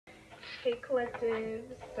Hey Collective,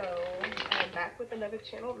 so I'm back with another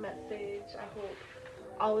channel message. I hope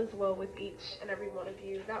all is well with each and every one of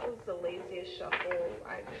you. That was the laziest shuffle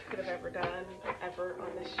I could have ever done ever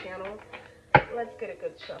on this channel. Let's get a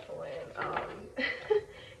good shuffle in.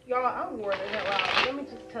 Y'all, I'm wore the hell out. Let me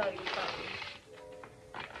just tell you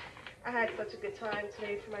something. I had such a good time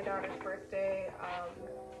today for my daughter's birthday.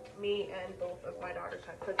 Me and both of my daughters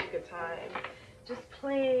had such a good time. Just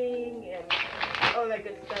playing and all that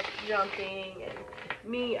good stuff, jumping, and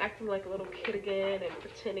me acting like a little kid again and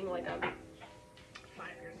pretending like I'm 5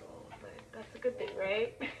 years old. But that's a good thing,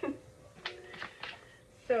 right?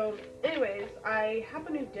 So, anyways, I have a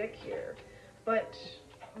new deck here, but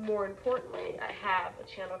more importantly, I have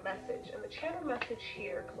a channel message. And the channel message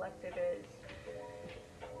here, Collective, is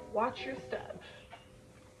watch your step.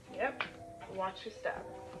 Yep, watch your step.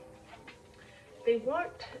 They want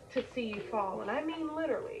to see you fall, and I mean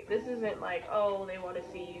literally. This isn't like, oh, they want to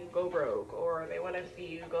see you go broke, or they want to see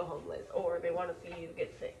you go homeless, or they want to see you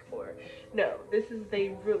get sick, or no, this is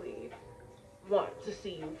they really want to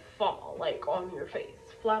see you fall, like on your face,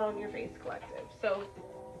 flat on your face, Collective. So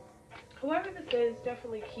whoever this is,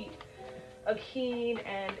 definitely keep a keen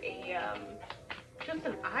and just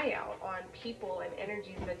an eye out on people and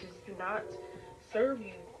energies that just do not serve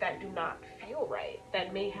you, that do not feel right,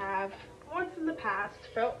 that may have once in the past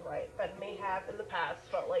felt right, that may have in the past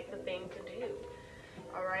felt like the thing to do.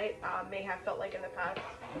 All right, may have felt like in the past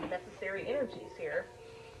necessary energies here.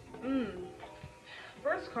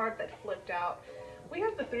 First card that flipped out, we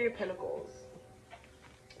have the Three of Pentacles.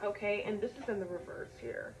 Okay, and this is in the reverse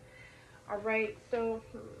here. All right, so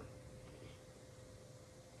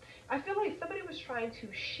I feel like somebody was trying to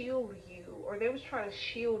shield you, or they was trying to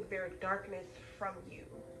shield their darkness from you.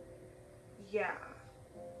 Yeah.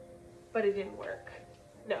 But it didn't work.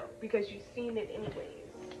 No, because you've seen it anyways.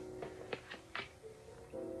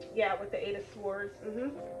 Yeah, with the Eight of Swords.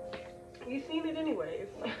 You've seen it anyways.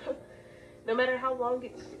 No matter how long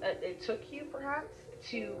it took you, perhaps,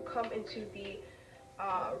 to come into the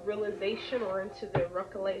realization or into the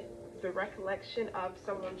recollection of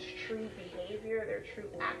someone's true behavior, their true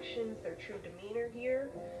actions, their true demeanor here.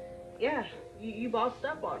 Yeah, you bossed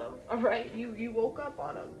up on them. All right, you woke up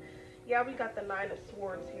on them. Yeah, we got the Nine of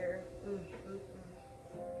Swords here.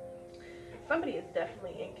 Somebody is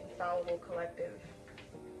definitely inconsolable, Collective.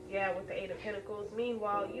 Yeah, with the Eight of Pentacles.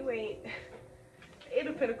 Meanwhile, you ain't. Eight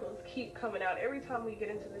of Pentacles keep coming out. Every time we get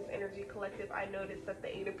into this energy, Collective, I notice that the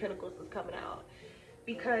Eight of Pentacles is coming out.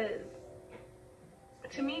 Because,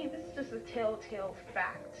 to me, this is just a telltale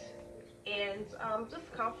fact. And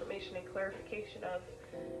just confirmation and clarification of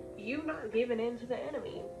you not giving in to the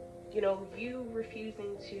enemy. You know, you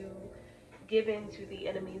refusing to give in to the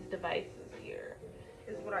enemy's devices here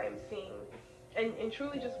is what I am seeing. And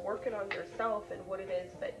truly just working on yourself and what it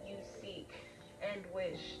is that you seek and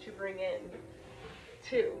wish to bring in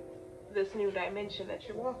to this new dimension that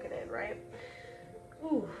you're walking in, right?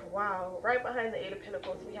 Ooh, wow. Right behind the Eight of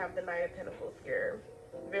Pentacles, we have the Nine of Pentacles here.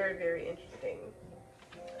 Very, very interesting.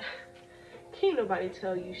 Can't nobody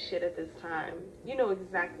tell you shit at this time. You know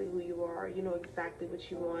exactly who you are. You know exactly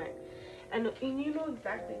what you want. And you know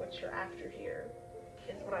exactly what you're after here,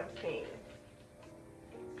 is what I'm seeing.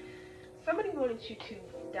 Somebody wanted you to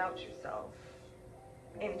doubt yourself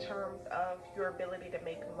in terms of your ability to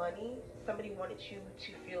make money. Somebody wanted you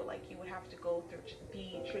to feel like you would have to go through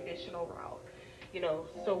the traditional route. You know,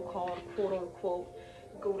 so-called, quote-unquote,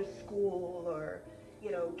 go to school or,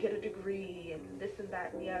 you know, get a degree and this and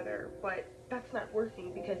that and the other. But that's not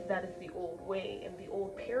working because that is the old way and the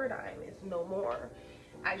old paradigm is no more.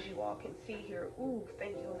 As you all can see here, ooh,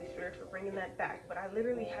 thank you, Holy Spirit, for bringing that back. But I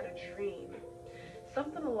literally had a dream,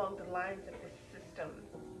 something along the lines of this system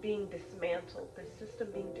being dismantled, this system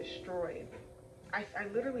being destroyed. I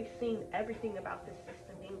literally seen everything about this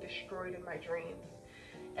system being destroyed in my dreams,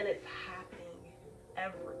 and it's happening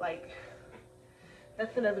like,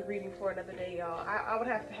 that's another reading for another day, y'all. I would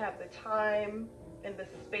have to have the time and the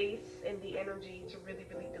space and the energy to really,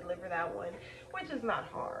 really deliver that one, which is not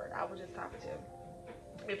hard. I would just have to,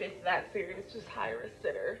 if it's that serious, just hire a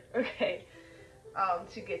sitter, okay,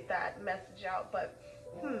 to get that message out. But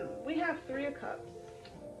we have Three of Cups.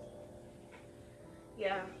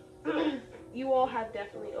 Yeah. You all have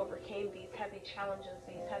definitely overcame these heavy challenges,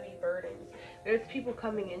 these heavy burdens. There's people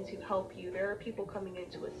coming in to help you. There are people coming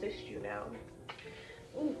in to assist you now.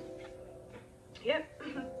 Ooh. Yep.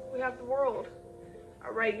 We have the World.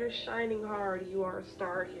 All right, you're shining hard. You are a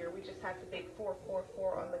star here. We just had the big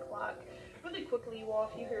 444 on the clock. Really quickly, you all,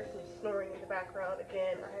 if you hear some snoring in the background,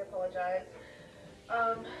 again, I apologize.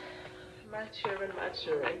 My children.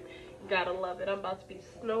 Gotta love it. I'm about to be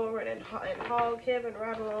snoring and hog heaven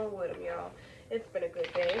right along with him, y'all. It's been a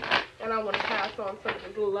good day, and I want to pass on some of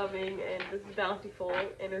this loving and this bountiful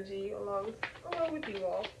energy along with you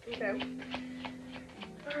all. Okay.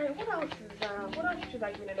 All right. What else would you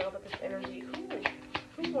like me to know about this energy?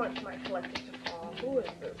 Who wants my collective to fall? Who is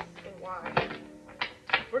this and why?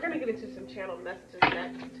 We're gonna get into some channeled messages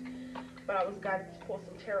next, but I was guided to pull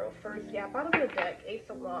some tarot first. Yeah, bottom of the deck, Ace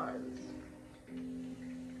of Wands.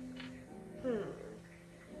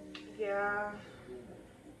 Yeah.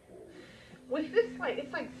 With this,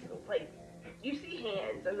 it's like you see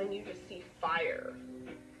hands and then you just see fire.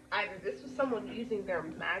 Either this was someone using their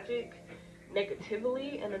magic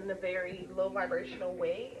negatively and in a very low vibrational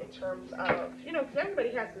way in terms of, because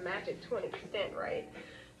everybody has magic to an extent, right?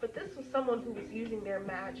 But this was someone who was using their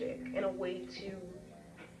magic in a way to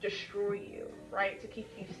destroy you, right? To keep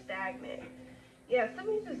you stagnant. Yeah,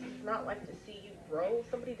 somebody just does not like to see you grow.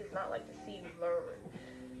 Somebody does not like to see you learn.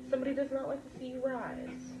 Somebody does not like to see you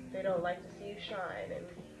rise. They don't like to see you shine.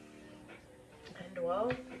 And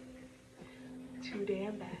well, too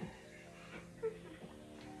damn bad.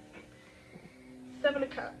 Seven of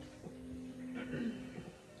Cups.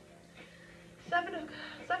 Seven of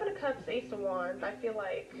Cups, Ace of Wands. I feel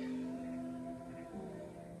like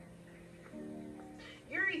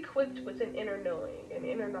you're equipped with an inner knowing, an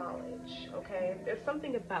inner knowledge, okay? There's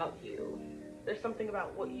something about you. There's something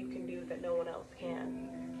about what you can do that no one else can.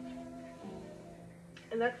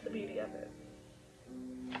 And that's the beauty of it.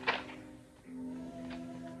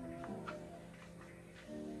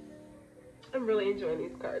 I'm really enjoying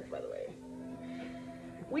these cards, by the way.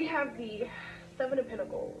 We have the Seven of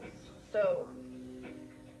Pentacles. So,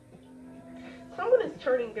 someone is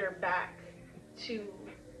turning their back to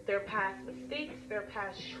their past mistakes, their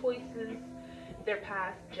past choices, their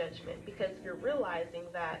past judgment, because you're realizing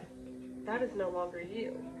that that is no longer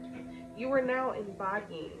you. You are now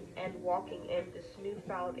embodying and walking in this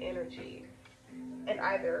newfound energy. And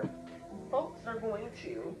either folks are going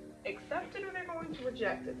to accept it or they're going to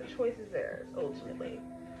reject it. The choice is theirs, ultimately.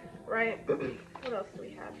 Right? What else do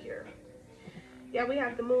we have here? Yeah, we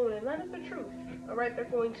have the moon, and that is the truth. Alright, they're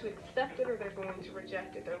going to accept it or they're going to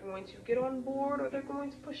reject it. They're going to get on board or they're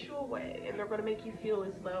going to push you away. And they're going to make you feel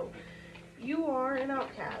as though you are an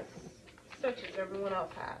outcast, such as everyone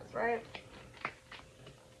else has, right?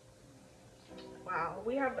 Wow,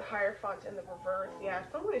 we have the Hierophant in the reverse. Yeah,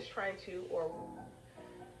 someone is trying to,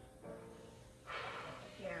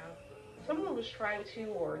 someone was trying to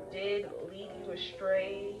or did lead you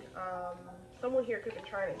astray. Someone here could have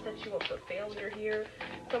been trying to set you up for failure here.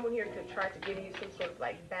 Someone here could try to give you some sort of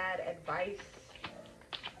like bad advice,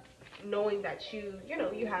 knowing that you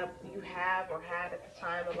have or had at the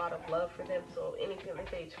time a lot of love for them. So anything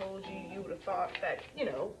that they told you, you would have thought that, I'm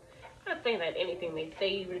not saying that anything they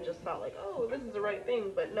say you would have just thought like, oh, this is the right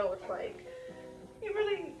thing. But no, it's like you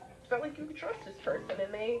really felt like you could trust this person,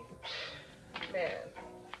 and they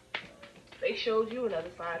showed you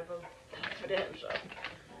another side of them. That's for damn sure.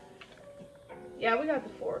 Yeah, we got the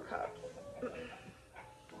Four of Cups.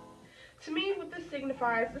 To me, what this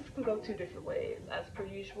signifies, this can go two different ways. As per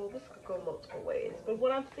usual, this could go multiple ways. But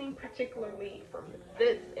what I'm seeing particularly from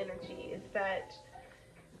this energy is that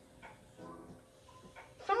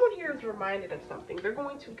someone here is reminded of something. They're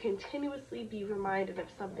going to continuously be reminded of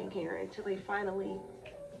something here until they finally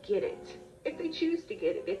get it. If they choose to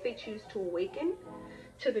get it, if they choose to awaken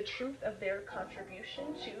to the truth of their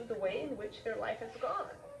contribution to the way in which their life has gone,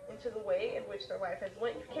 and to the way in which their life has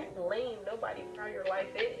went. You can't blame nobody for how your life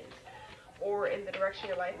is, or in the direction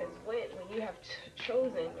your life has went, when you have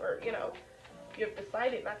chosen, or you have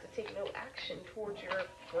decided not to take no action towards your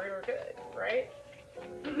greater good, right?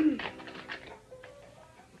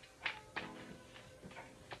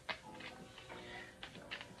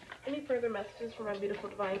 Any further messages from my beautiful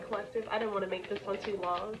divine collective? I didn't want to make this one too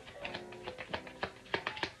long.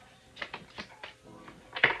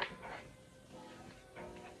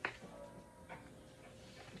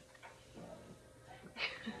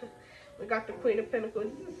 We got the Queen of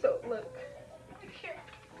Pentacles. This is so, look. I can't.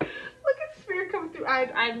 Look at Spirit coming through.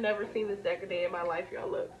 I've never seen this deck a day in my life, y'all.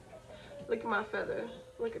 Look. Look at my feather.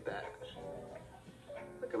 Look at that.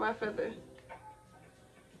 Look at my feather.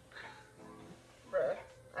 Bruh.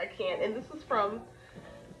 I can't. And this was from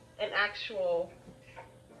an actual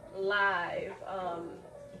live,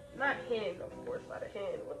 not hen, of course, not a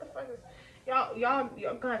hen. What the fuck is, y'all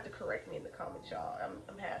gonna have to correct me in the comments, y'all.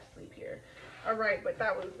 I'm half asleep here. All right, but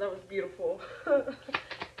that was beautiful.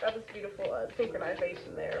 That was beautiful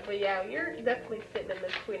synchronization there. But yeah, you're definitely sitting in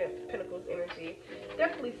this Queen of Pentacles energy.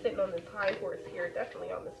 Definitely sitting on this high horse here.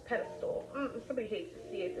 Definitely on this pedestal. Somebody hates to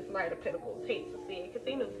see it. This Knight of Pentacles hates to see it because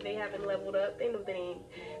they know they haven't leveled up. They know they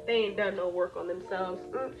ain't done no work on themselves.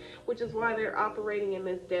 Which is why they're operating in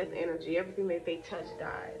this death energy. Everything that they touch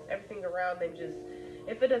dies. Everything around them just,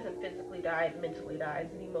 if it doesn't physically die, it mentally dies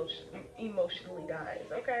and emotionally dies.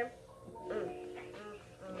 Okay.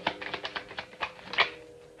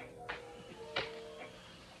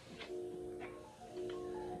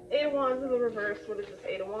 Eight of Wands in the reverse. What is this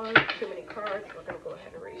Eight of Wands? Too many cards. We're going to go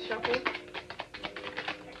ahead and reshuffle.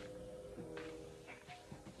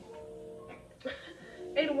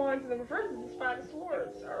 Eight of Wands in the reverse is Five of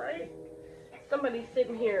Swords. Alright? Somebody's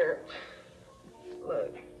sitting here.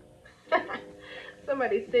 Look.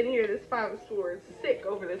 Somebody's sitting here, this Five of Swords, sick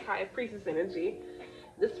over this High Priestess energy.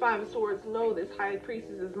 This Five of Swords know this High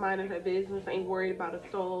Priestess is minding her business, ain't worried about a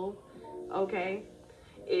soul. Okay?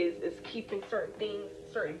 Is keeping certain things,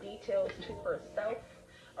 certain details to herself.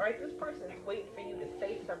 Alright, this person is waiting for you to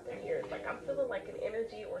say something here. It's like I'm feeling like an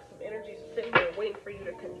energy or some energies sitting there waiting for you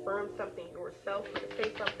to confirm something yourself, or to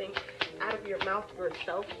say something out of your mouth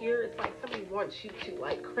yourself here. It's like somebody wants you to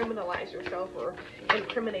like criminalize yourself or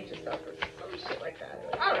incriminate yourself or some shit like that.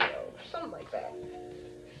 Like, I don't know, something like that.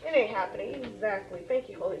 It ain't happening. Exactly. Thank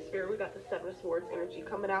you, Holy Spirit. We got the Seven of Swords energy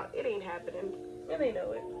coming out. It ain't happening. And they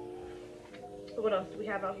know it. What else do we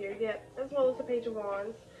have out here? Yep, as well as the Page of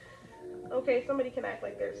Wands. Okay, somebody can act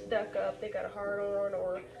like they're stuck up, they got a hard on,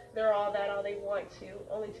 or they're all that, all they want to,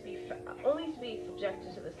 only to be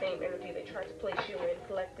subjected to the same energy they tried to place you in,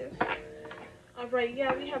 collective. Alright,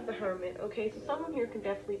 yeah, we have the Hermit. Okay, so someone here can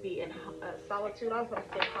definitely be in solitude. I was about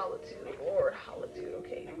to say solitude. Lord, solitude.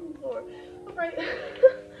 Okay, Lord. Alright.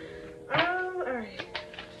 Alright.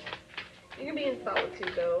 You can be in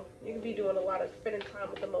solitude, though. You can be doing a lot of spending time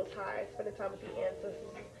with the Most High, spending time with the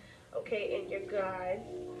ancestors, okay, and your guides.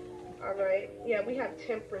 Alright, yeah, we have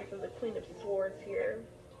Temperance and the Queen of Swords here.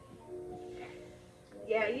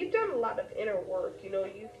 Yeah, you've done a lot of inner work, you know,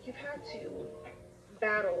 you've had to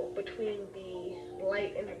battle between the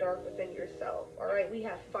light and the dark within yourself. Alright, we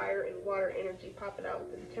have fire and water energy popping out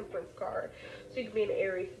with this Temperance card. So you can be an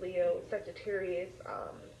Aries, Leo, Sagittarius,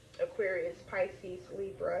 Aquarius, Pisces,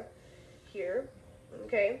 Libra here.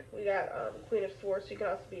 Okay, we got Queen of Swords, so you can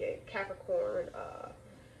also be a Capricorn,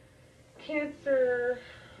 Cancer,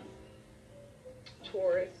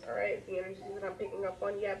 Taurus. Alright, the energies that I'm picking up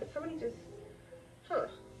on. Yeah, but somebody just,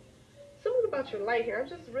 something about your light here. I'm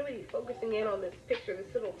just really focusing in on this picture,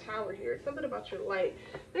 this little tower here. Something about your light.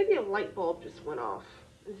 Maybe a light bulb just went off,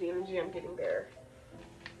 is the energy I'm getting there.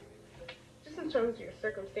 Just in terms of your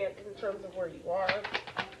circumstances, in terms of where you are,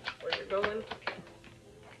 where you're going.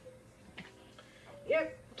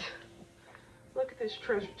 Yep. Look at this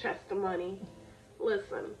treasure chest of money.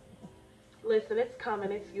 Listen. Listen, it's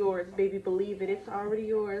coming. It's yours, baby. Believe it. It's already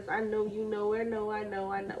yours. I know you know. I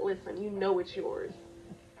know. Listen, you know it's yours.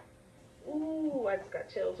 Ooh, I just got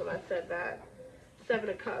chills when I said that. Seven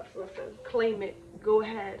of Cups. Listen, claim it. Go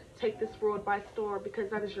ahead. Take this world by storm because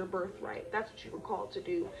that is your birthright. That's what you were called to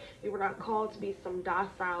do. You were not called to be some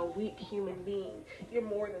docile, weak human being. You're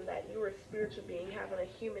more than that. You're a spiritual being having a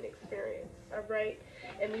human experience. Alright?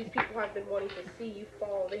 And these people have been wanting to see you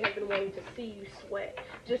fall. They have been wanting to see you sweat.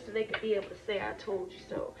 Just so they could be able to say, I told you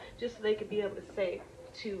so. Just so they could be able to say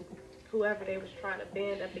to whoever they was trying to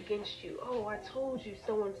band up against you, oh, I told you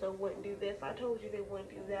so-and-so wouldn't do this. I told you they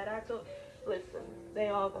wouldn't do that. Listen, they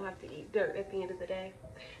all gonna have to eat dirt at the end of the day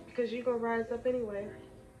because you're gonna rise up anyway.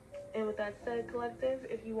 And with that said, collective,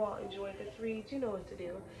 if you all enjoyed this read, you know what to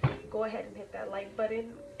do. Go ahead and hit that like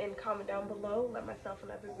button and comment down below. Let myself and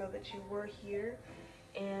others know that you were here.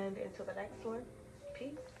 And until the next one,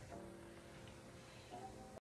 peace.